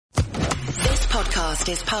podcast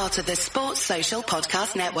is part of the Sports Social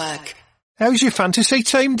Podcast Network. How's your fantasy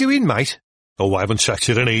team doing, mate? Oh, I haven't checked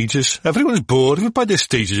it in ages. Everyone's bored of it by this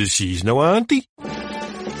stage of the season now, aren't they?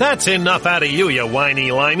 That's enough out of you, you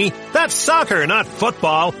whiny limey. That's soccer, not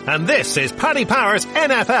football. And this is Paddy Power's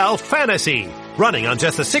NFL Fantasy. Running on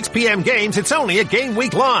just the 6 p.m. games, it's only a game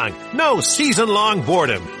week long. No season-long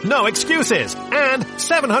boredom. No excuses. And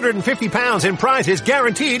 £750 in prizes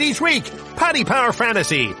guaranteed each week. Paddy Power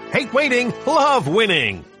Fantasy. Hate waiting, love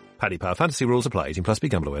winning. Paddy Power Fantasy rules apply. 18 plus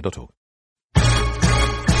BeGambleAware.org.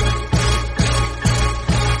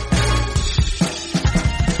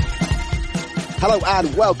 Hello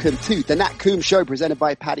and welcome to the Nat Coombs Show presented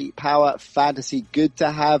by Paddy Power Fantasy. Good to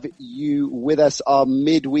have you with us, our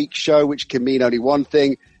midweek show, which can mean only one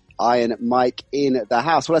thing, I and Mike in the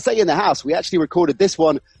house. When I say in the house, we actually recorded this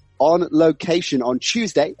one on location on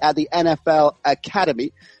Tuesday at the NFL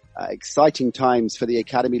Academy. Exciting times for the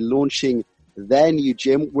Academy launching their new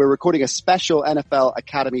gym. We're recording a special NFL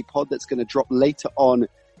Academy pod that's going to drop later on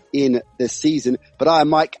in the season. But I and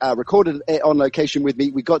Mike recorded it on location with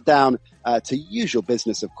me. We got down to usual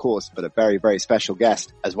business, of course, but a very, very special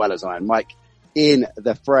guest, as well as I and Mike, in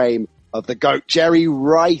the frame of the GOAT, Jerry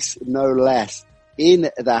Rice, no less,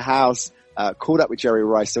 in the house. Called up with Jerry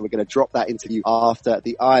Rice, so we're going to drop that interview after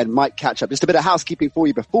the Iron Mike catch-up. Just a bit of housekeeping for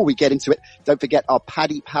you before we get into it. Don't forget our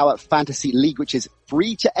Paddy Power Fantasy League, which is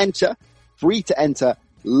free to enter.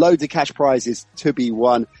 Loads of cash prizes to be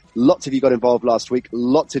won. Lots of you got involved last week.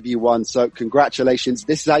 Lots of you won. So congratulations.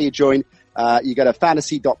 This is how you join. You go to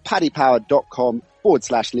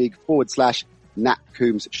fantasy.paddypower.com/league/Nat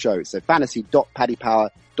Coombs Show. So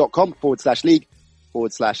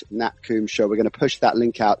fantasy.paddypower.com/league/Nat Coombs Show. We're going to push that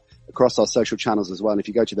link out across our social channels as well. And if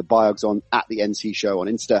you go to the Biogs on at the NC Show on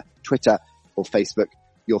Insta, Twitter or Facebook,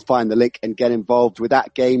 you'll find the link and get involved with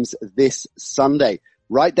that games this Sunday.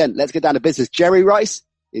 Right then, let's get down to business. Jerry Rice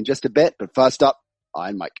in just a bit, but first up,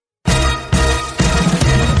 I'm Mike.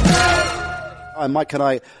 I'm Mike and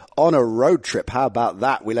I on a road trip. How about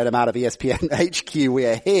that? We let him out of ESPN HQ. We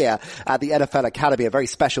are here at the NFL Academy, a very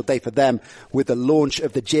special day for them with the launch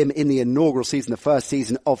of the gym in the inaugural season, the first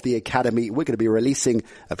season of the Academy. We're going to be releasing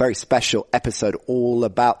a very special episode all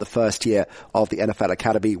about the first year of the NFL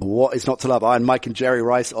Academy. What is not to love? I'm Mike and Jerry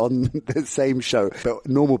Rice on the same show, but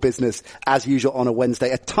normal business as usual on a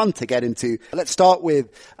Wednesday. A ton to get into. Let's start with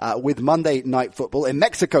Monday Night Football in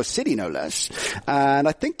Mexico City, no less. And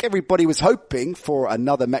I think everybody was hoping for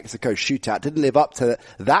another Mexico shootout. Didn't live up to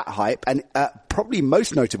that hype, and probably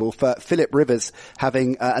most notable for Philip Rivers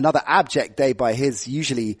having another abject day by his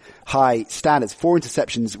usually high standards. 4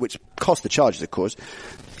 interceptions, which cost the Chargers, of course.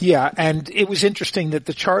 Yeah, and it was interesting that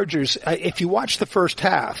the Chargers, if you watch the first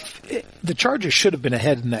half, the Chargers should have been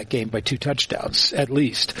ahead in that game by 2 touchdowns, at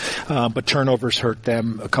least. But turnovers hurt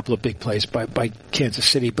them, a couple of big plays by Kansas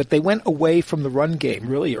City. But they went away from the run game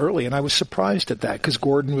really early, and I was surprised at that because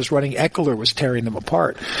Gordon was running, Eckler was tearing them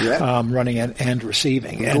apart, running and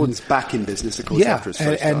receiving. And Gordon's back in business, of course, after his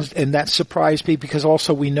first start. And that surprised me because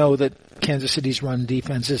also we know that Kansas City's run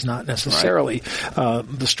defense is not necessarily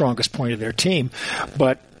the strongest point of their team.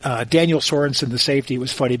 But Daniel Sorensen, the safety,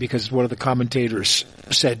 was funny because one of the commentators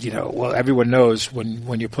said, well, everyone knows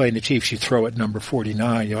when you're playing the Chiefs, you throw at number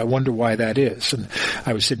 49. I wonder why that is. And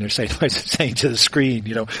I was sitting there saying to the screen,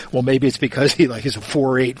 well, maybe it's because he is a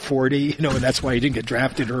 4.8 40, and that's why he didn't get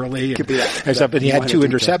drafted early. Could be that. And he had 2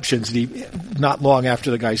 interceptions. And he, not long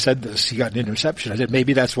after the guy said this, he got an interception. I said,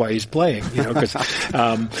 maybe that's why he's playing, because,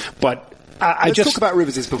 but Let's talk about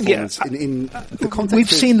Rivers' performance in the context. We've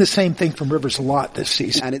seen the same thing from Rivers a lot this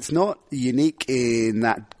season. And it's not unique in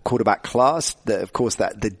that quarterback class, that, of course,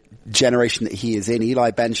 that the generation that he is in. Eli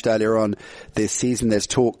benched earlier on this season. There's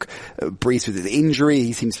talk, Brees with his injury,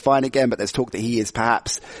 he seems fine again, but there's talk that he is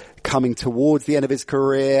perhaps coming towards the end of his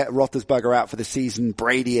career. Roethlisberger out for the season.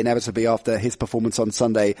 Brady inevitably after his performance on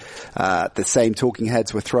Sunday. The same talking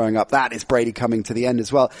heads were throwing up. That is Brady coming to the end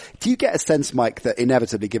as well. Do you get a sense, Mike, that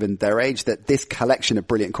inevitably, given their age, that this collection of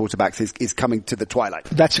brilliant quarterbacks is coming to the twilight?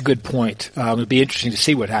 That's a good point. It'd be interesting to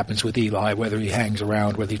see what happens with Eli, whether he hangs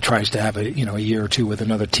around, whether he tries to have a year or two with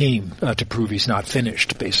another team to prove he's not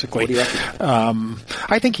finished, basically. What do you reckon?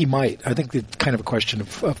 I think he might. I think it's kind of a question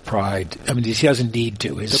of pride. I mean, he doesn't need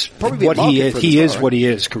to. probably what he is. He is right? what he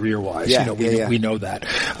is career-wise. Yeah, we know that.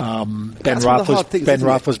 Ben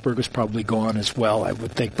Roethlisberger's probably gone as well, I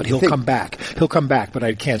would think, but he'll come back. He'll come back, but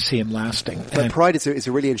I can't see him lasting. But pride is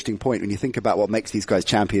a really interesting point when you think about what makes these guys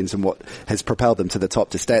champions and what has propelled them to the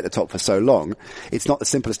top, to stay at the top for so long. It's not as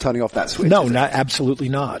simple as turning off that switch. No, absolutely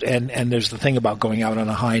not. And there's the thing about going out on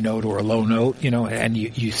a high note or a low note, and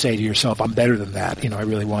you say to yourself, I'm better than that. I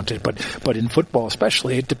really want it. But in football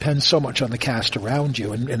especially, it depends so much on the cast around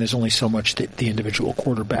you, and there's only so much that the individual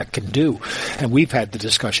quarterback can do. And we've had the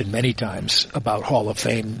discussion many times about Hall of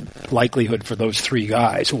Fame likelihood for those three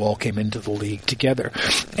guys who all came into the league together.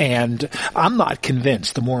 And I'm not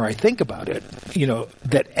convinced, the more I think about it,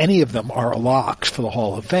 that any of them are locks for the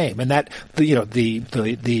Hall of Fame. And that, the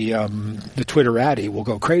Twitterati will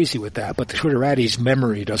go crazy with that, but the Twitterati's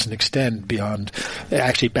memory doesn't extend beyond,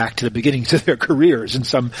 actually back to the beginnings of their careers in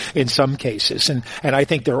some cases. And I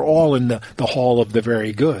think they're all in the Hall of the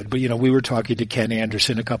very good. But, we were talking to Ken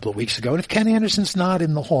Anderson a couple of weeks ago, and if Ken Anderson's not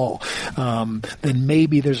in the Hall, then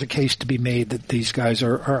maybe there's a case to be made that these guys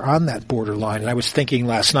are on that borderline. And I was thinking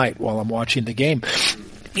last night while I'm watching the game,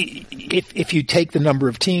 if you take the number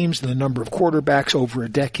of teams and the number of quarterbacks over a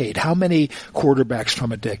decade, how many quarterbacks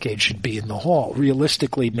from a decade should be in the Hall?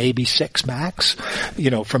 Realistically, maybe 6 max,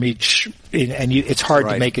 from each. It's hard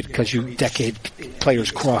to make it because decade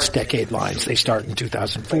players cross decade lines. They start in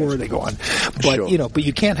 2004, they go on. But, but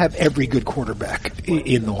you can't have every good quarterback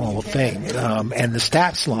in the Hall of Fame. And the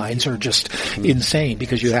stats lines are just insane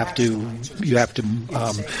because you have to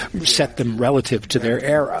set them relative to their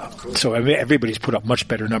era. So everybody's put up much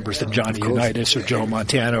better numbers than Johnny Unitas or Joe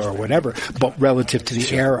Montana or whatever, but relative to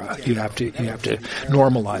the era, you have to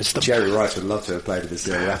normalize them. Jerry Rice would love to have played in this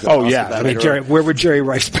era. Where would Jerry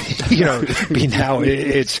Rice be? Be now?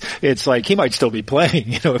 It's like he might still be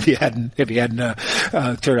playing, if he hadn't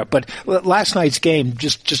turned up. But last night's game,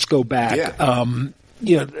 just go back.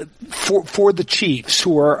 Yeah. For the Chiefs,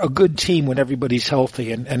 who are a good team when everybody's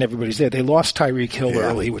healthy and everybody's there, they lost Tyreek Hill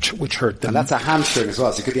early, which hurt them. And that's a hamstring as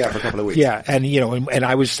well, so he could be out for a couple of weeks. Yeah, and and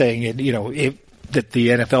I was saying, that the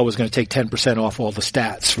NFL was going to take 10% off all the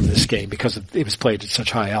stats from this game because it was played at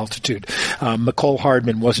such high altitude. McCole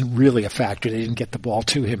Hardman wasn't really a factor. They didn't get the ball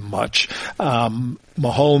to him much.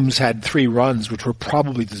 Mahomes had 3 runs, which were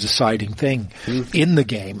probably the deciding thing in the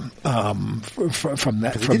game from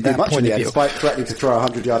that point of view. Despite threatening to throw a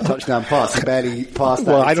 100-yard touchdown pass, he barely passed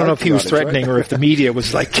that. Well, I don't know if he was threatening or if the media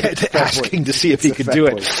was asking to see if he could do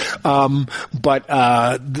it. But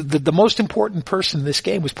the most important person in this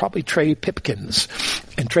game was probably Trey Pipkins.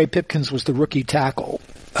 And Trey Pipkins was the rookie tackle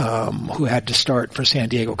who had to start for San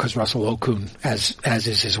Diego because Russell Okung, as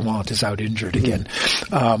is his wont, is out injured again.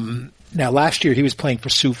 Now, last year he was playing for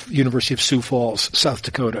University of Sioux Falls, South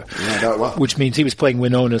Dakota, which means he was playing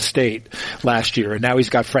Winona State last year, and now he's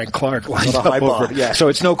got Frank Clark lined up over. Yeah. So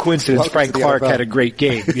it's no coincidence Frank Clark had a great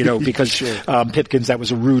game, because Pipkins, that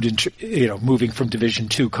was a rude, moving from Division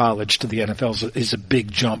II college to the NFL is a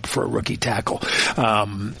big jump for a rookie tackle.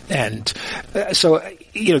 So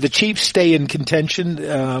the Chiefs stay in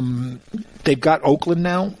contention. They've got Oakland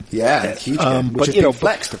now. Yeah, huge game, which has been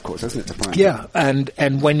flexed, of course, hasn't it? Yeah,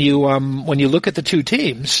 and when you look at the two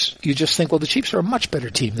teams, you just think, well, the Chiefs are a much better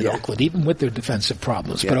team than Oakland, even with their defensive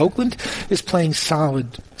problems. Yeah. But Oakland is playing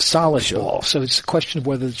solid ball. So it's a question of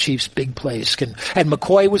whether the Chiefs' big plays can. And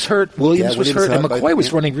McCoy was hurt, Williams was hurt, and McCoy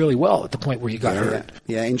was running really well at the point where he got hurt.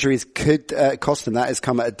 Yeah, injuries could cost them. That has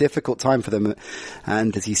come at a difficult time for them.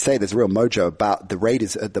 And as you say, there's a real mojo about the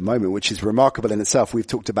Raiders at the moment, which is remarkable in itself. We've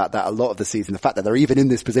talked about that a lot of the season. The fact that they're even in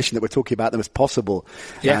this position that we're talking about them as possible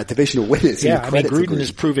divisional winners. Yeah, Gruden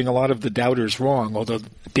is proving a lot of the doubters wrong. Although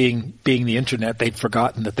being the internet, they'd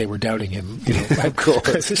forgotten that they were doubting him. Of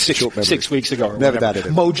course, 6 weeks ago. Or never doubted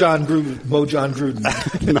him. Mojon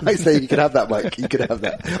Gruden. Nice thing. You can have that, Mike. You can have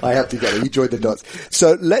that. I have to get it. You joined the dots.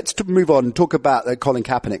 So let's move on and talk about Colin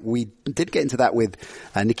Kaepernick. We did get into that with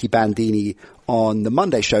Nikki Bandini on the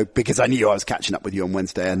Monday show because I knew I was catching up with you on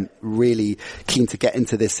Wednesday and really keen to get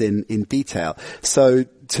into this in detail. So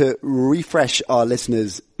to refresh our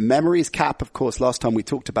listeners' memories, Cap, of course, last time we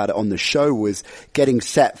talked about it on the show was getting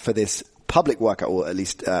set for this public workout, or at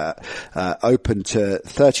least open to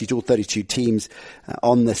 30 or 32 teams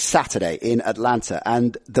on the Saturday in Atlanta.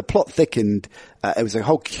 And the plot thickened. It was a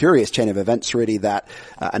whole curious chain of events, really, that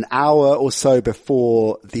an hour or so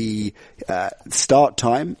before the start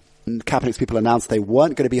time, Kaepernick's people announced they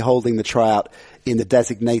weren't going to be holding the tryout in the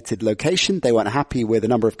designated location. They weren't happy with a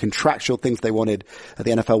number of contractual things they wanted. The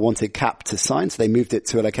NFL wanted Cap to sign, so they moved it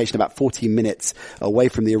to a location about 14 minutes away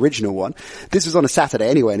from the original one. This was on a Saturday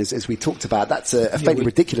anyway, and as we talked about, that's a fairly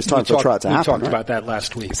ridiculous time for a tryout to happen. We talked about that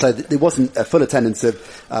last week. So there wasn't a full attendance of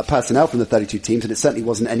personnel from the 32 teams, and it certainly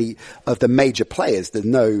wasn't any of the major players. There's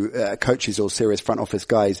no coaches or serious front office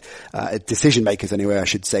guys, decision makers anyway, I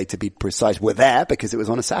should say, to be precise, were there because it was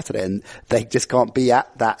on a Saturday, and they just can't be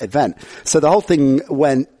at that event. So the whole thing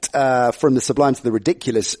went from the sublime to the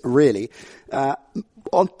ridiculous, really.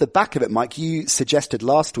 On the back of it, Mike, you suggested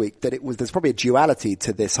last week that there's probably a duality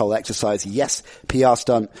to this whole exercise. Yes, PR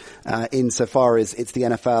stunt, insofar as it's the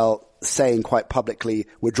NFL saying quite publicly,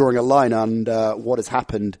 we're drawing a line under what has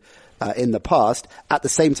happened in the past. At the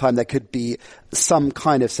same time, there could be some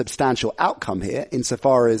kind of substantial outcome here,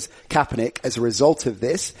 insofar as Kaepernick, as a result of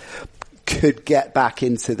this, could get back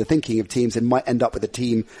into the thinking of teams and might end up with a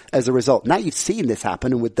team as a result. Now you've seen this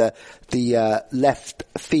happen, and with the left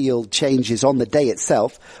field changes on the day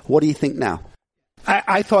itself, what do you think now?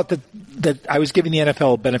 I thought that I was giving the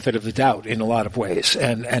NFL a benefit of the doubt in a lot of ways.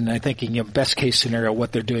 And I'm thinking, best case scenario,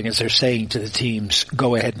 what they're doing is they're saying to the teams,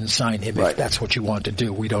 go ahead and sign him if that's what you want to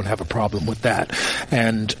do. We don't have a problem with that.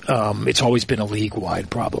 And it's always been a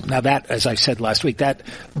league-wide problem. Now that, as I said last week, that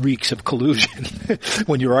reeks of collusion.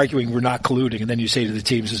 When you're arguing we're not colluding, and then you say to the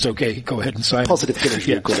teams, it's okay, go ahead and sign positive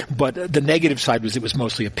him. Yeah. But the negative side was it was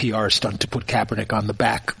mostly a PR stunt to put Kaepernick on the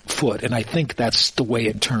back foot. And I think that's the way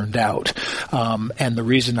it turned out. And the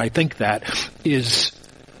reason I think that is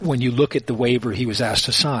when you look at the waiver he was asked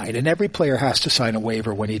to sign, and every player has to sign a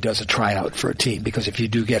waiver when he does a tryout for a team, because if you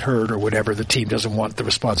do get hurt or whatever, the team doesn't want the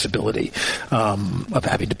responsibility of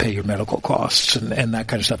having to pay your medical costs and that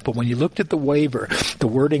kind of stuff. But when you looked at the waiver, the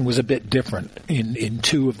wording was a bit different in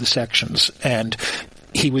two of the sections, and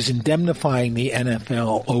he was indemnifying the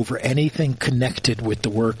NFL over anything connected with the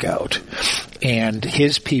workout. And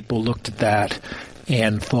his people looked at that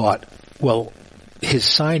and thought, well, his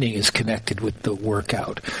signing is connected with the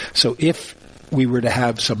workout. So if we were to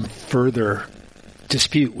have some further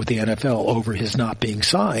dispute with the NFL over his not being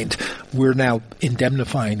signed, we're now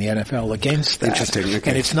indemnifying the NFL against that. Interesting.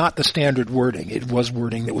 Okay. And it's not the standard wording. It was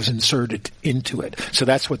wording that was inserted into it. So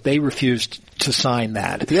that's what they refused to sign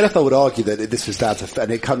that. The NFL would argue that this was down to,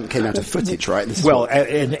 and it came down to footage, right?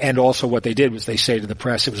 And also what they did was they say to the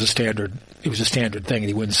press it was a standard thing, and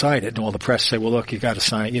he wouldn't sign it. And all the press say, well, look, you got to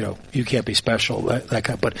sign, you can't be special, that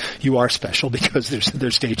kind, but you are special because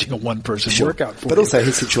they're staging a one-person workout for you. But also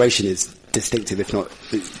his situation is distinctive, if not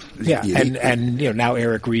unique. And now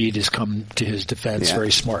Eric Reid has come to his defense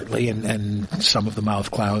very smartly, and some of the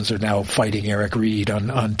mouth clowns are now fighting Eric Reid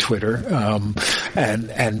on Twitter.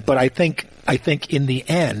 But I think in the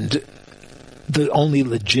end, the only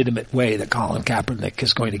legitimate way that Colin Kaepernick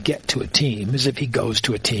is going to get to a team is if he goes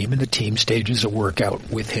to a team and the team stages a workout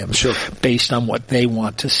with him, based on what they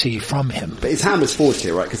want to see from him. But his hand was forced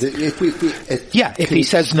here, right? Because if he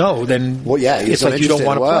says no, then it's like you don't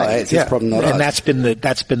want to play. It's his problem, not us. And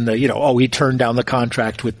that's been the he turned down the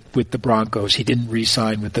contract with the Broncos. He didn't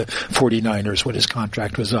re-sign with the 49ers when his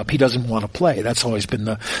contract was up. He doesn't want to play. That's always been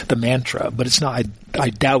the mantra. But it's not. I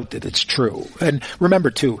doubt that it's true. And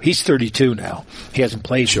remember too, he's 32 now. He hasn't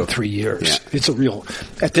played in 3 years. Yeah.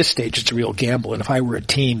 At this stage, it's a real gamble. And if I were a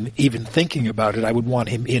team even thinking about it, I would want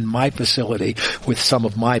him in my facility with some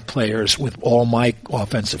of my players, with all my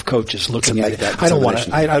offensive coaches looking at it.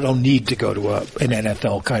 I don't need to go to an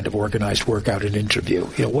NFL kind of organized workout and interview.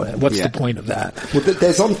 What's the point of that? Well,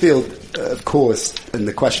 there's on-field, of course, and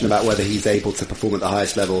the question about whether he's able to perform at the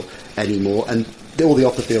highest level anymore. And all the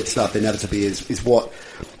off-the-field stuff inevitably is what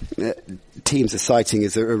teams are citing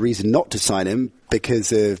as a reason not to sign him,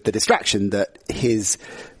 because of the distraction that his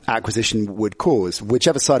acquisition would cause.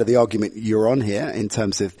 Whichever side of the argument you're on here in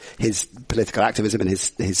terms of his political activism and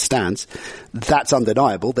his stance, that's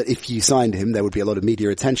undeniable that if you signed him, there would be a lot of media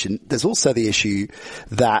attention. There's also the issue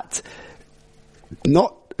that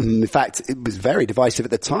in fact, it was very divisive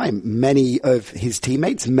at the time. Many of his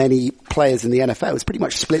teammates, many players in the NFL, was pretty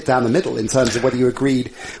much split down the middle in terms of whether you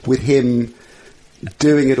agreed with him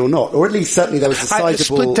doing it or not, or at least certainly there was a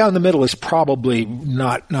sizable. Split down the middle is probably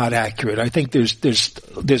not accurate. I think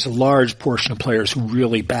there's a large portion of players who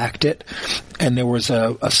really backed it, and there was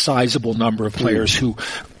a sizable number of players who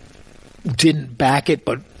didn't back it,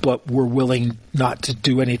 but were willing not to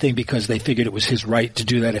do anything because they figured it was his right to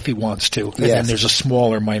do that if he wants to. And then there's a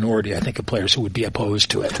smaller minority, I think, of players who would be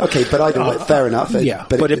opposed to it. Okay, but either way, fair enough.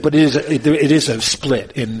 But it is a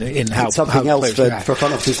split in how something how else for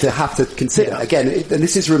front offices to have to consider. Again, and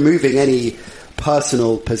this is removing any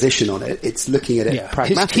personal position on it. It's looking at it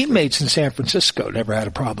pragmatically. His teammates in San Francisco never had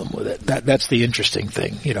a problem with it. That's the interesting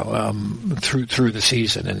thing, through the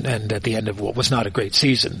season and at the end of what was not a great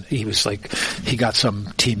season, he was like, he got some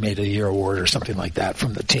teammate of the year award or something like that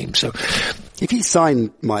from the team. So if he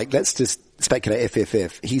signed, Mike, let's just speculate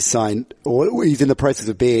if he's signed or he's in the process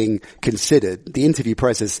of being considered, the interview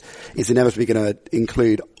process is inevitably going to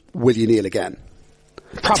include, will you kneel again?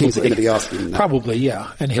 Probably. Teams are going to be asking that. Probably,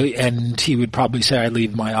 yeah. And he would probably say, I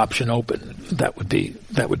leave my option open. That would be,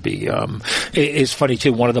 it's funny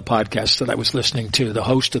too, one of the podcasts that I was listening to, the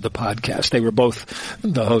host of the podcast,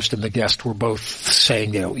 the host and the guest were both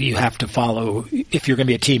saying, you have to follow, if you're going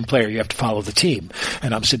to be a team player, you have to follow the team.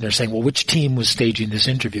 And I'm sitting there saying, well, which team was staging this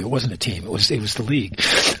interview? It wasn't a team. It was the league.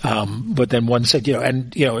 But then one said,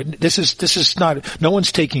 this is not, no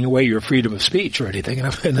one's taking away your freedom of speech or anything.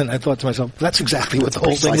 And then I thought to myself, that's exactly what the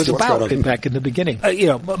whole thing was about back in the beginning.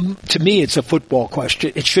 To me, it's a football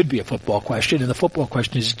question. It should be a football question. And the football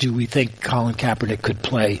question is, do we think Colin Kaepernick could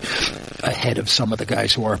play ahead of some of the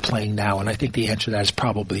guys who are playing now? And I think the answer to that is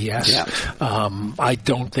probably yes. Yeah. I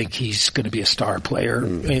don't think he's going to be a star player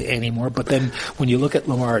anymore. But then when you look at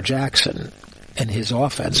Lamar Jackson and his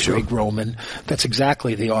offense, Greg Roman, that's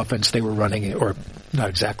exactly the offense they were running, or not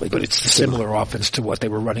exactly, but it's the similar offense to what they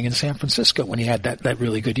were running in San Francisco when he had that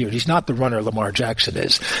really good year. He's not the runner Lamar Jackson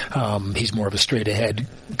is. He's more of a straight ahead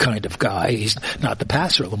kind of guy. He's not the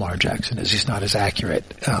passer Lamar Jackson is. He's not as accurate,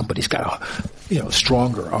 but he's got a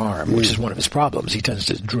stronger arm, which is one of his problems. He tends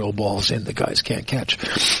to drill balls in that guys can't catch.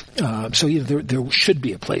 So there should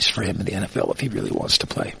be a place for him in the NFL if he really wants to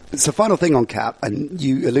play. So final thing on Cap, and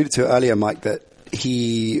you alluded to it earlier, Mike, that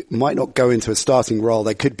he might not go into a starting role.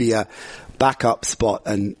 There could be a backup spot,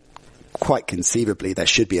 and quite conceivably there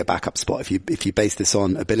should be a backup spot if you base this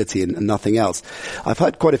on ability and nothing else. I've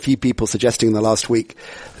heard quite a few people suggesting in the last week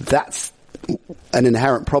that's an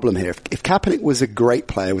inherent problem here. If Kaepernick was a great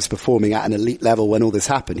player, was performing at an elite level when all this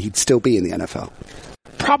happened, he'd still be in the NFL.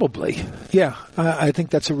 Probably, yeah. I think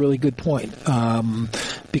that's a really good point,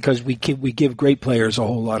 because we give great players a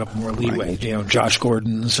whole lot of more leeway. Right. Josh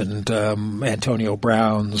Gordon's and Antonio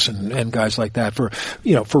Brown's and guys like that for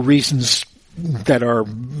reasons that are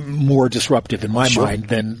more disruptive in my mind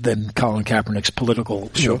than Colin Kaepernick's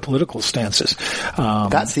political stances.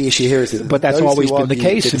 That's the issue here, isn't it? But that's always been the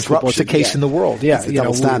case in football. It's the case in the world. Yeah,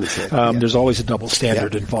 double standards here. There's always a double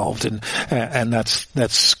standard involved, and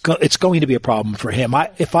it's going to be a problem for him.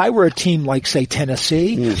 If I were a team like, say,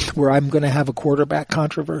 Tennessee, where I'm going to have a quarterback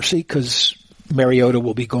controversy because Mariota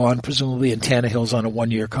will be gone presumably, and Tannehill's on a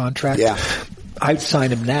 1-year contract. Yeah. I'd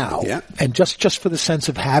sign him now, and just for the sense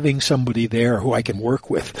of having somebody there who I can work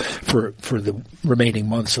with for the remaining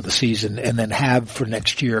months of the season, and then have for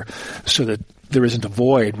next year, so that there isn't a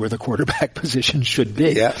void where the quarterback position should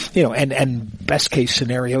be. Yeah. And best case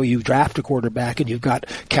scenario, you draft a quarterback and you've got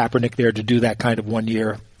Kaepernick there to do that kind of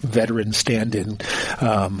 1-year veteran stand-in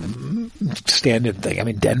thing. I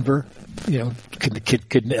mean, Denver.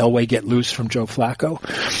 Could Elway get loose from Joe Flacco?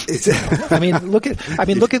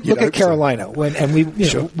 Look at Carolina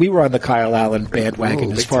we were on the Kyle Allen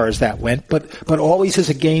bandwagon as far as that went, but always as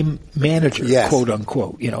a game manager, quote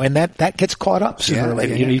unquote, and that gets caught up sooner or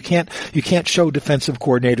later. You can't show defensive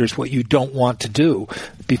coordinators what you don't want to do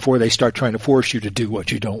before they start trying to force you to do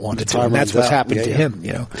what you don't want to do. And that's what's happened to him,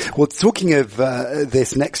 Well, talking of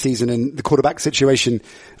this next season and the quarterback situation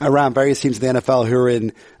around various teams in the NFL who are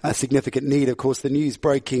in a significant need, of course, the news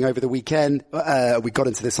breaking over the weekend, we got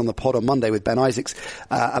into this on the pod on Monday with Ben Isaacs,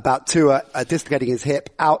 about Tua dislocating his hip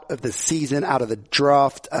out of the season, out of the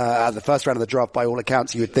draft, the first round of the draft by all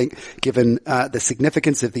accounts, you would think, given the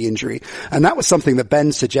significance of the injury. And that was something that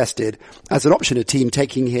Ben suggested as an option, a team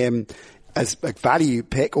taking him as a value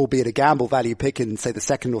pick, albeit a gamble value pick in, say, the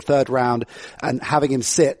second or third round, and having him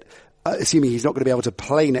sit, assuming he's not going to be able to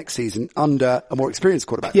play next season, under a more experienced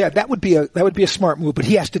quarterback. Yeah, that would be a smart move, but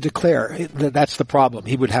he has to declare. That's the problem.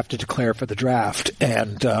 He would have to declare for the draft,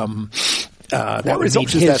 and what are his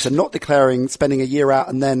options there? So not declaring, spending a year out,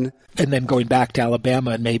 and then going back to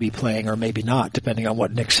Alabama and maybe playing or maybe not, depending on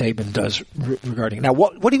what Nick Saban does regarding. Now,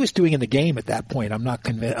 what he was doing in the game at that point, I'm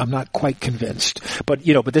not quite convinced. But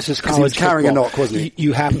this is college. He was carrying football. A knock, wasn't he?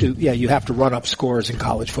 You have to run up scores in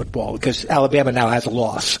college football because Alabama now has a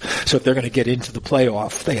loss. So if they're going to get into the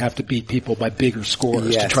playoff, they have to beat people by bigger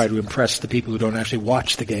scores to try to impress the people who don't actually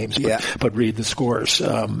watch the games, but read the scores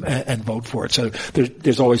and vote for it. So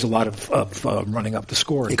there's always a lot of running up the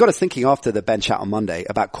score. It got us thinking after the Ben chat on Monday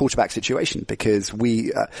about quarterback situation, because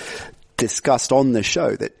discussed on the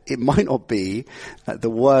show that it might not be the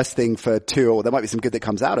worst thing for Tua, or there might be some good that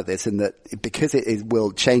comes out of this, and that because it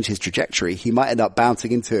will change his trajectory, he might end up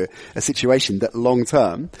bouncing into a situation that long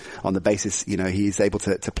term, on the basis, he's able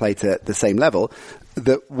to play to the same level,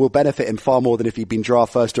 that will benefit him far more than if he'd been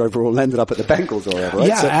draft first overall and ended up at the Bengals or whatever, right?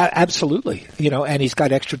 Yeah, absolutely. And he's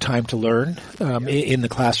got extra time to learn in the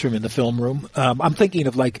classroom, in the film room. I'm thinking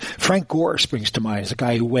of like Frank Gore springs to mind as a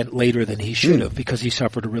guy who went later than he should have because he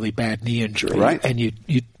suffered a really bad knee injury. Right. And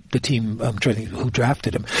the team, I'm trying to think who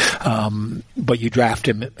drafted him, but you draft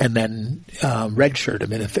him and then redshirt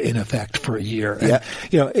him in effect for a year.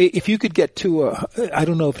 Yeah. And, if you could get to I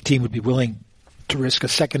don't know if a team would be willing to risk a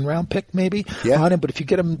second round pick maybe on him, but if you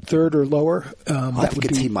get him third or lower, I think a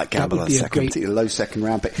team might gamble on a second, particularly a low second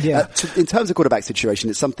round pick. Yeah. In terms of quarterback situation,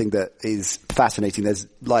 it's something that is fascinating. There's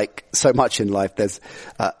like so much in life. There's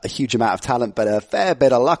a huge amount of talent, but a fair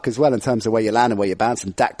bit of luck as well in terms of where you land and where you bounce.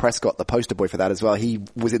 And Dak Prescott, the poster boy for that as well. He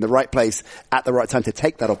was in the right place at the right time to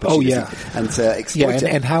take that opportunity and to exploit it.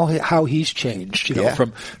 And how he's changed,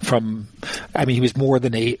 from he was more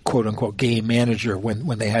than a quote unquote game manager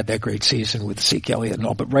when they had that great season with Zeke Elliott and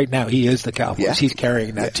all, but right now he is the Cowboys. Yeah. He's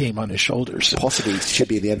carrying that team on his shoulders. Possibly should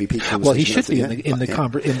be in the MVP conversation. Well, he should be in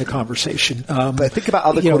the conversation. But think about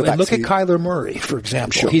other quarterbacks. And look at Kyler Murray, for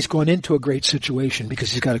example. Sure. He's gone into a great situation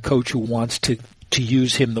because he's got a coach who wants to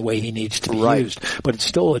use him the way he needs to be used. But it's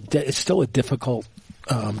still a difficult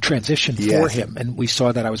transition for him, and we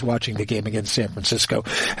saw that. I was watching the game against San Francisco,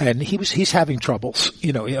 and he's having troubles,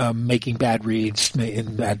 making bad reads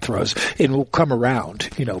and bad throws. It will come around,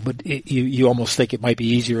 but you almost think it might be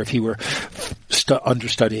easier if he were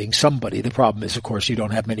understudying somebody. The problem is, of course, you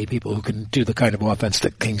don't have many people who can do the kind of offense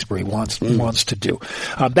that Kingsbury wants to do.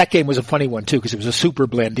 That game was a funny one too because it was a super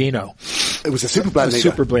Blandino. It was a super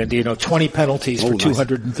Blandino. 20 penalties for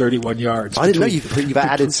 231 yards. I didn't know you've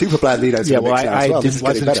added super Blandinos. Yeah, well, I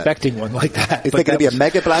wasn't expecting one like that. Is there going to be a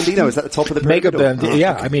mega Blandino? Is that the top of the mega Blandino?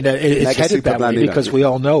 Yeah, I mean, it's headed that way because we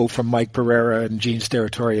all know from Mike Pereira and Gene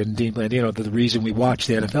Steratore and Dean Blandino that the reason we watch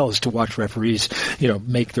the NFL is to watch referees,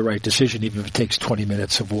 make the right decision, even if it takes 20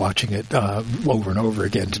 minutes of watching it over and over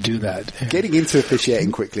again to do that. Getting into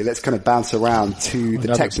officiating quickly, let's kind of bounce around to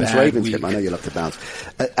the Texans-Ravens game. I know you love to bounce.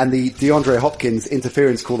 And the DeAndre Hopkins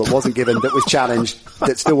interference call that wasn't given, that was challenged,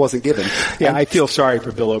 that still wasn't given. Yeah, and I feel sorry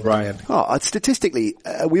for Bill O'Brien. Statistically,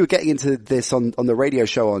 we were getting into this on the radio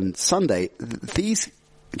show on Sunday. These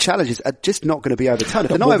challenges are just not going to be overturned. If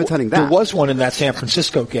they're not overturning that. There was one in that San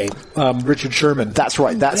Francisco game, Richard Sherman. That's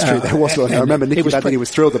right. That's true. There was one. I remember Nicky Bandini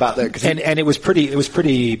was thrilled about that. And it was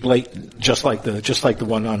pretty blatant, just like the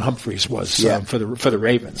one on Humphreys was, for the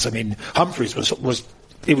Ravens. I mean, Humphreys was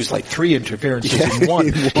it was like 3 interferences in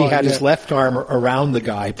one. He had his left arm around the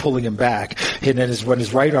guy, pulling him back. And then when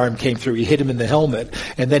his right arm came through, he hit him in the helmet.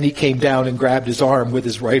 And then he came down and grabbed his arm with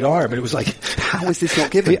his right arm. And it was like, how is this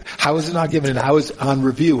not given? How is it not given? And how is on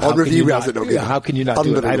review? How is it not given? How can you not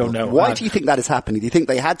do it? I don't know. Why do you think that is happening? Do you think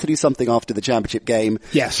they had to do something after the championship game?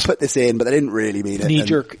 Yes. Put this in, but they didn't really mean it.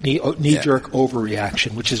 Knee-jerk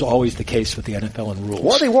overreaction, which is always the case with the NFL and rules.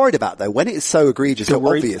 What are they worried about, though? When it is so egregious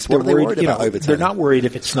or obvious, what are they worried about overturning? They're not worried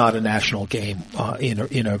if it's not a national game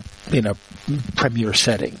in a premier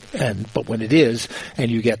setting, but when it is,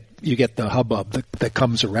 and you get the hubbub that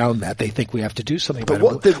comes around that, they think we have to do something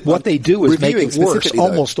about it. What they do is make it worse,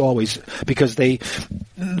 almost always, because they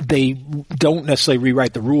don't necessarily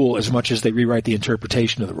rewrite the rule as much as they rewrite the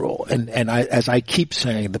interpretation of the rule. And as I keep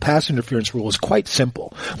saying, the pass interference rule is quite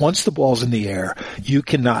simple. Once the ball's in the air, you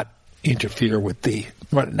cannot interfere with the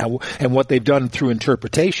run. Now, and what they've done through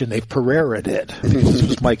interpretation, they've Pereira'd it. This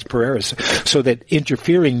was Mike Pereira's. So that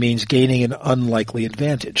interfering means gaining an unlikely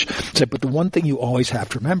advantage. But the one thing you always have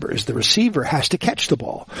to remember is the receiver has to catch the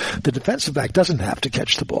ball. The defensive back doesn't have to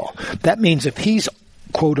catch the ball. That means if he's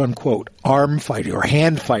quote unquote arm fighting, or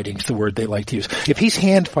hand fighting is the word they like to use. If he's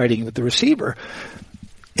hand fighting with the receiver,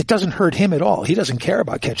 it doesn't hurt him at all. He doesn't care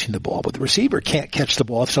about catching the ball, but the receiver can't catch the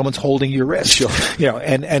ball if someone's holding your wrist. Sure.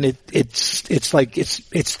 And it's like it's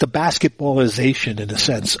the basketballization in a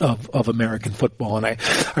sense of American football. And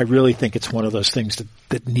I really think it's one of those things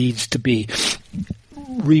that needs to be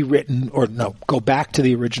rewritten, or go back to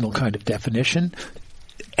the original kind of definition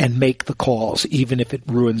and make the calls, even if it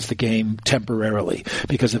ruins the game temporarily,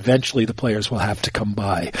 because eventually the players will have to come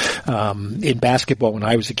by. In basketball, when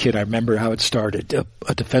I was a kid, I remember how it started.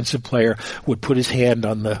 A defensive player would put his hand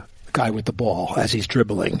on the guy with the ball as he's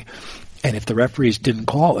dribbling, and if the referees didn't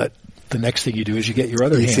call it, the next thing you do is you get your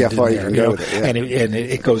other hand see how far in you there, can go with it, yeah. and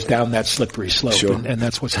it goes down that slippery slope, Sure. and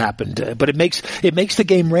that's what's happened. But it makes the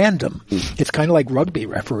game random. It's kind of like rugby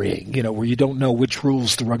refereeing, where you don't know which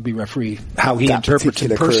rules the rugby referee, how he That interprets it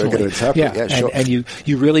particular crew are personally. gonna interpret, yeah, sure. And you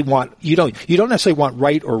really want, you don't necessarily want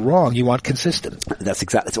right or wrong. You want consistent.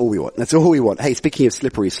 That's all we want. That's all we want. Hey, speaking of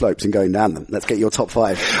slippery slopes and going down them, let's get your top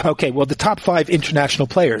 5. Okay, well, the top 5 international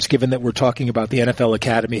players, given that we're talking about the NFL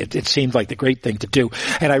Academy, it seemed like the great thing to do.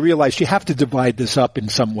 And I realized you have to divide this up in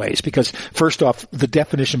some ways because, first off, the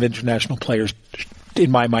definition of international players in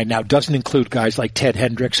my mind now doesn't include guys like Ted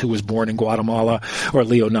Hendricks, who was born in Guatemala, or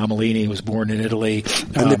Leo Nomalini, who was born in Italy.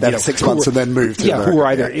 And lived there for 6 months and then moved to America.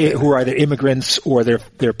 who are either immigrants or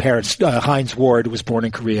their parents. Heinz Ward was born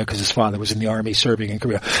in Korea because his father was in the army serving in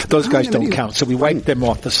Korea. Those guys don't count, so we wiped them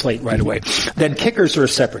off the slate right away. Then kickers are a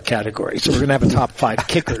separate category, so we're going to have a top 5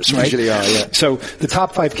 kickers, right? Usually are, yeah. So the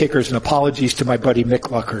top 5 kickers, and apologies to my buddy Mick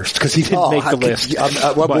Luckhurst because he didn't make the list.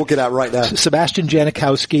 We'll walk it out right now. Sebastian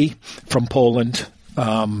Janikowski from Poland,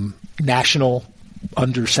 national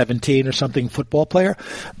under 17 or something football player,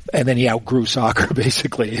 and then he outgrew soccer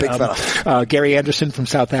basically. Big fella. Gary Anderson from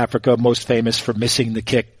South Africa, most famous for missing the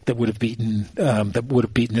kick that would have beaten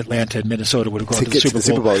Atlanta, and Minnesota would have gone to the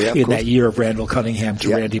Super Bowl yeah, in that year of Randall Cunningham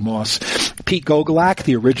to Randy Moss. Pete Gogolak,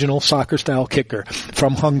 the original soccer style kicker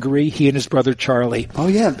from Hungary, he and his brother Charlie. Oh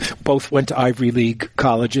yeah, both went to Ivy League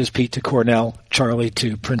colleges. Pete to Cornell, Charlie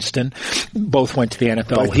to Princeton. Both went to the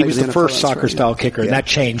NFL. He was the first soccer style kicker, and that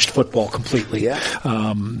changed football completely. Yeah.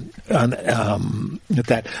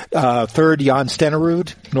 Third, Jan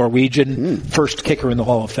Stenerud, Norwegian, first kicker in the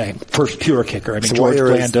Hall of Fame, first pure kicker. I mean, So George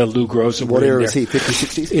Blanda, Lou Groza. What era is he?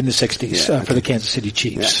 50s, 60s? In the 60s for the Kansas City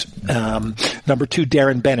Chiefs. Yeah. Number 2,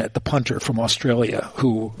 Darren Bennett, the punter from Australia,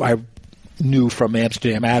 who I knew from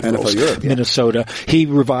Amsterdam Admirals, Europe, Minnesota. He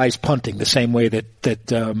revised punting the same way that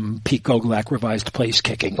Pete Gogolak revised place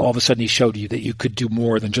kicking. All of a sudden he showed you that you could do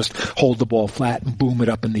more than just hold the ball flat and boom it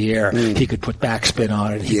up in the air. He could put backspin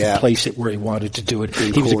on it. He could place it where he wanted to do it.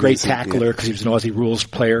 He was a great tackler because he was an Aussie rules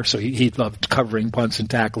player, so he loved covering punts and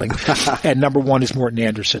tackling. And number 1 is Morton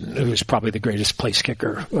Anderson, who is probably the greatest place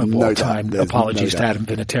kicker of all time. Apologies to Adam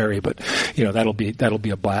Vinatieri, but that'll be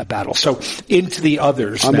a battle. So into the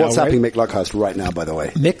others. I'm now, WhatsApping right? Mick Luckhurst right now, by the way.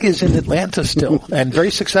 Mick is in Atlanta still and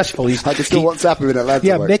very successful. I can still WhatsApp him in Atlanta.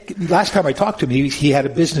 Yeah, Mick, last time I talked to him, he had a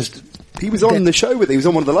business. He was on the show he was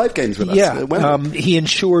on one of the live games with us. Yeah, he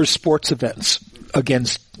insures sports events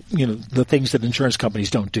against, the things that insurance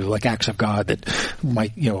companies don't do, like acts of God that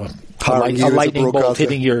might, a lightning bolt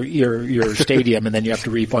hitting your stadium and then you have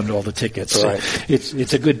to refund all the tickets. Right. So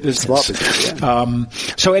it's a good business. Smart business, yeah.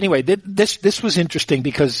 So anyway, this was interesting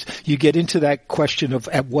because you get into that question of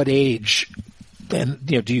at what age. And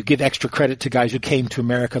do you give extra credit to guys who came to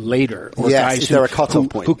America later, or guys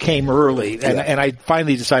who came early? And I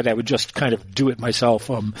finally decided I would just kind of do it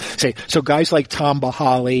myself. So guys like Tom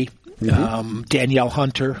Bahali, Danielle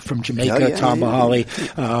Hunter from Jamaica, Tom Bahali,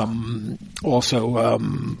 also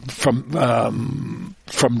from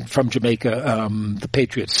Jamaica, the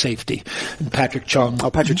Patriots safety, and Patrick Chung.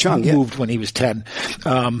 Oh, Patrick Chung, moved when he was 10.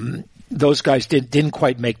 Those guys didn't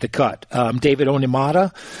quite make the cut. David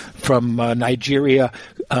Onimata from Nigeria,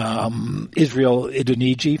 Israel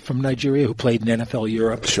Iduniji from Nigeria, who played in NFL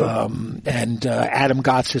Europe, and Adam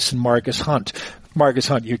Gotsis and Marcus Hunt. Marcus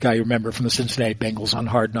Hunt, your guy you remember from the Cincinnati Bengals on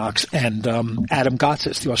Hard Knocks, and Adam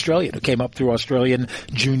Gotsis, the Australian, who came up through Australian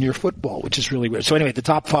junior football, which is really weird. So anyway, the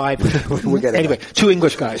top 5. Anyway, 2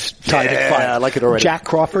 English guys tied at 5. I like it already. Jack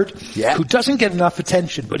Crawford, who doesn't get enough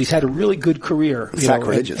attention, but he's had a really good career.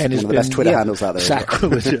 Sacrilegious. And one of the best Twitter handles out there.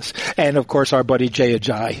 Sacrilegious. And of course, our buddy Jay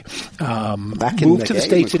Ajayi moved to the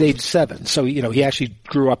States at age 7. So he actually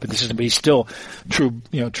grew up in the system, but he's still true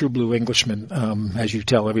blue Englishman, as you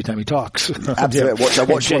tell every time he talks. Absolutely. I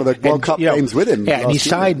watched one of the World Cup games with him. Yeah, and he's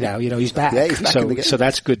signed now. He's back. Yeah, he's back in the game. So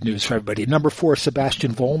that's good news for everybody. Number 4,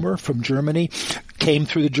 Sebastian Vollmer from Germany. Came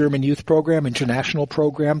through the German youth program, international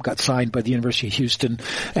program, got signed by the University of Houston,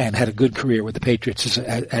 and had a good career with the Patriots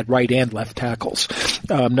at right and left tackles.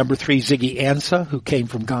 Number 3, Ziggy Ansah, who came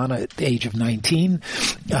from Ghana at the age of 19,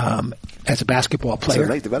 as a basketball player.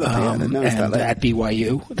 So late developer, and at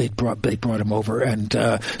BYU, they brought him over and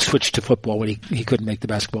switched to football when he couldn't make the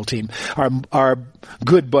basketball team. Our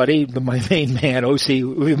good buddy, my main man, Osi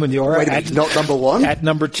Umenyiora. Wait a minute, not number 1? At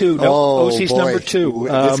number 2. No, Osi's number 2.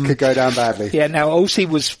 This could go down badly. Yeah, now Osi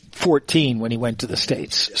was 14 when he went to the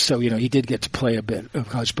States. So, he did get to play a bit of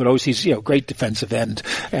college. But Osie's, great defensive end.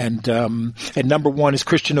 And number one is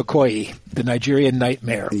Christian Okoye, the Nigerian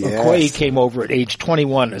nightmare. Yes. Okoye came over at age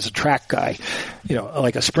 21 as a track guy,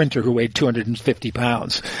 like a sprinter who weighed 250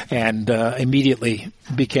 pounds, and immediately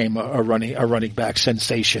became a running back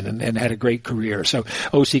sensation and had a great career. So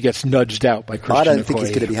Osie gets nudged out by Christian Okoye. I don't think he's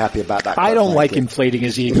going to be happy about that. I don't like inflating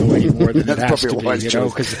his ego any more than it has to be,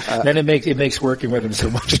 because then it makes working with him so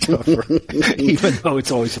much tougher, even though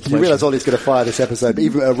it's always a pleasure. You realize Ollie's going to fire this episode,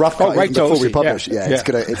 even a rough cut before we publish. Yeah. It's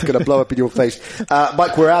going to blow up in your face.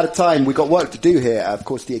 Mike, we're out of time. We've got work to do here. Of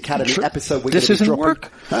course, the Academy episode we're going to be dropping.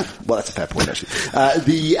 Work? Huh? Well, that's a fair point, actually.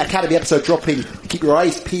 The Academy episode dropping. Keep your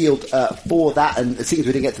eyes peeled for that. And as soon as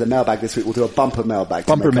we didn't get to the mailbag this week, we'll do a bumper mailbag.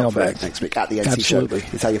 Next week at the NC Absolutely. Show.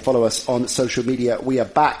 It's how you follow us on social media. We are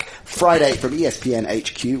back Friday from ESPN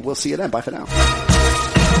HQ. We'll see you then. Bye for now.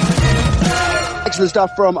 Excellent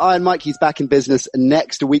stuff from Iron Mike. He's back in business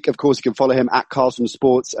next week. Of course, you can follow him at Carlson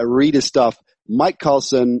Sports. Read his stuff. Mike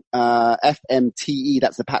Carlson, FMTE.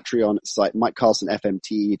 That's the Patreon site. Mike Carlson,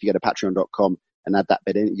 FMTE. If you go to patreon.com and add that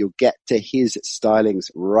bit in, you'll get to his stylings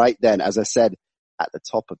right then. As I said at the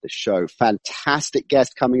top of the show, fantastic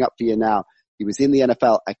guest coming up for you now. He was in the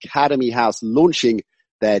NFL Academy House launching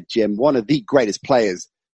their gym, one of the greatest players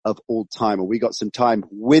of all time. And we got some time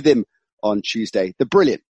with him on Tuesday. The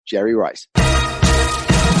brilliant Jerry Rice.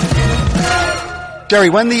 Jerry,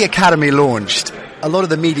 when the Academy launched, a lot of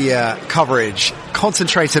the media coverage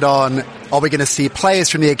concentrated on, are we going to see players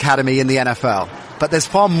from the Academy in the NFL? But there's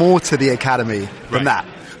far more to the Academy than that.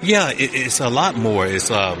 Yeah, it's a lot more. It's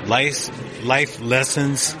life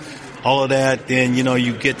lessons, all of that. Then,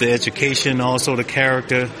 you get the education, also the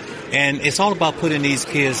character. And it's all about putting these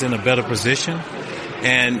kids in a better position.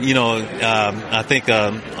 And, I think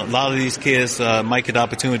a lot of these kids might get the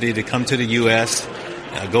opportunity to come to the U.S.,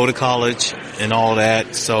 go to college and all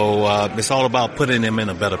that. So it's all about putting them in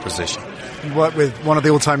a better position. You work with one of the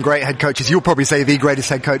all-time great head coaches. You'll probably say the greatest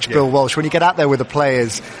head coach, Bill Walsh. When you get out there with the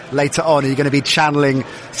players later on, are you going to be channeling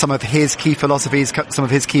some of his key philosophies, some of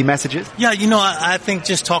his key messages? Yeah, I think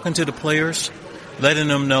just talking to the players, letting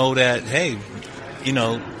them know that, hey,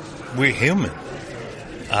 we're human.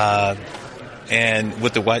 And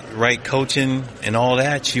with the right coaching and all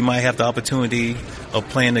that, you might have the opportunity of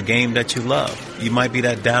playing the game that you love. You might be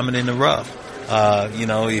that diamond in the rough.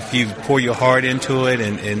 If you pour your heart into it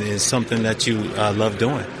and it's something that you love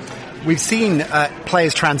doing. We've seen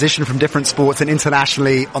players transition from different sports and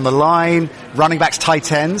internationally on the line, running backs, tight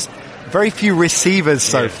ends. Very few receivers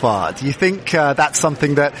so far. Do you think that's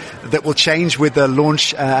something that will change with the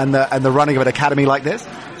launch and the running of an academy like this?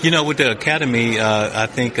 With the academy, I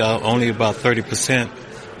think only about 30%,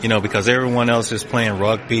 because everyone else is playing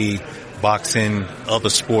rugby, boxing, other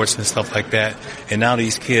sports and stuff like that. And now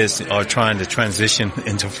these kids are trying to transition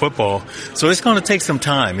into football. So it's going to take some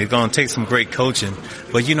time. It's going to take some great coaching.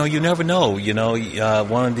 But, you never know.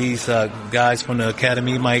 One of these guys from the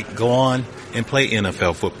academy might go on and play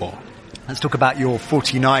NFL football. Let's talk about your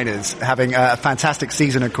 49ers having a fantastic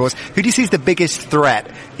season, of course. Who do you see as the biggest threat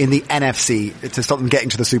in the NFC to stop them getting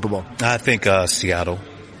to the Super Bowl? I think Seattle.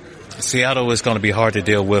 Seattle is going to be hard to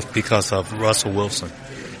deal with because of Russell Wilson.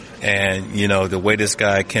 And, the way this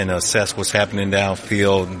guy can assess what's happening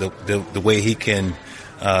downfield, the way he can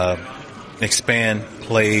expand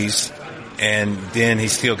plays, and then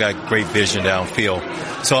he's still got great vision downfield.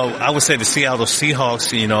 So I would say the Seattle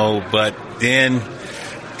Seahawks, but then,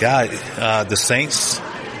 the Saints,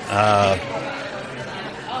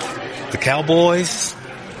 the Cowboys,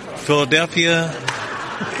 Philadelphia.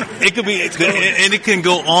 It could be, and it can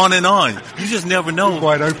go on and on. You just never know.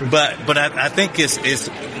 Wide open. But I think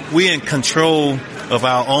we're in control of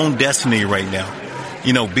our own destiny right now.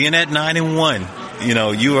 Being at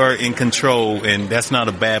 9-1, you are in control, and that's not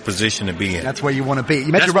a bad position to be in. That's where you want to be.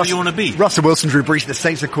 You mentioned Russell Wilson, Drew Brees, the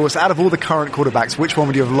Saints, of course. Out of all the current quarterbacks, which one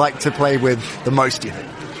would you have liked to play with the most, do you think?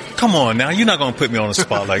 Come on now, you're not going to put me on the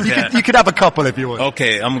spot like that. You could have a couple if you want.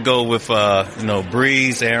 Okay, I'm going to go with,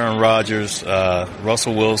 Brees, Aaron Rodgers,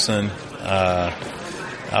 Russell Wilson,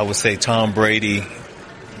 I would say Tom Brady,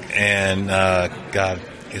 and,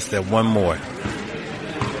 is there one more?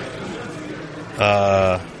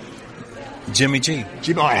 Jimmy G.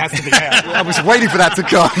 It has to be. I was waiting for that to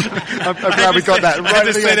come. I'm glad we got that. Right, I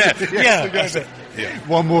just say that. Yeah.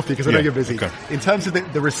 One more thing, because I know you're busy. Okay. In terms of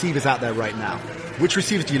the receivers out there right now, which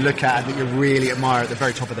receivers do you look at that you really admire at the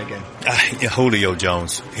very top of their game? Julio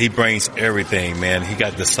Jones. He brings everything, man. He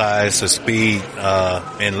got the size, the speed,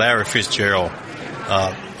 and Larry Fitzgerald,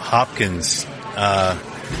 Hopkins,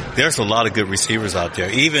 there's a lot of good receivers out there.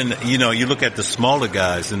 Even, you know, you look at the smaller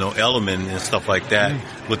guys, you know, Edelman and stuff like that,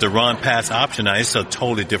 with the run pass option now, it's a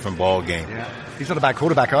totally different ball game. Yeah. He's not a bad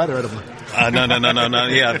quarterback either, Edelman. No.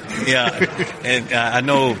 Yeah. And I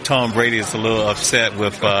know Tom Brady is a little upset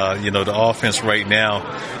with, you know, the offense right now.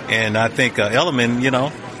 And I think Edelman, you know,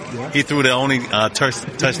 he threw the only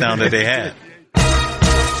touchdown that they had.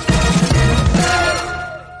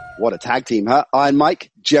 What a tag team, huh? Iron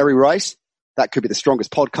Mike, Jerry Rice. That could be the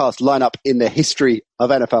strongest podcast lineup in the history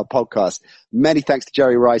of NFL podcasts. Many thanks to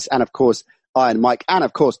Jerry Rice and, of course, Iron Mike. And,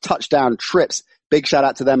 of course, Touchdown Trips. Big shout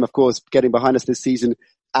out to them, of course, getting behind us this season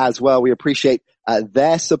as well. We appreciate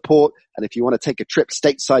their support. And if you want to take a trip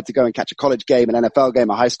stateside to go and catch a college game, an NFL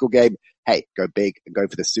game, a high school game, hey, go big and go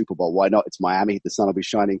for the Super Bowl. Why not? It's Miami. The sun will be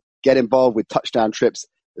shining. Get involved with Touchdown Trips.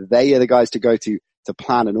 They are the guys to go to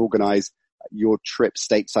plan and organize your trip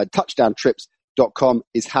stateside. TouchdownTrips.com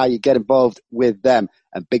is how you get involved with them.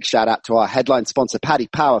 And big shout out to our headline sponsor, Paddy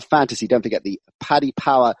Power Fantasy. Don't forget the Paddy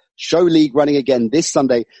Power Show League running again this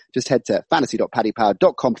Sunday. Just head to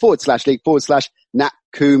fantasy.paddypower.com/league/Nat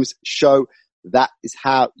Coombs Show. That is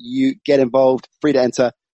how you get involved. Free to enter.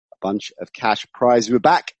 A bunch of cash prizes. We're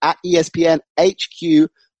back at ESPN HQ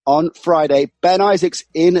on Friday. Ben Isaacs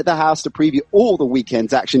in the house to preview all the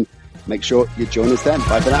weekend's action. Make sure you join us then.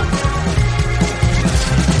 Bye for now.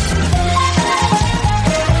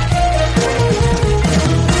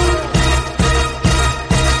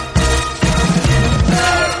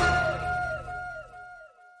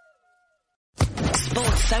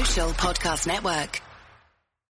 Sports Social Podcast Network.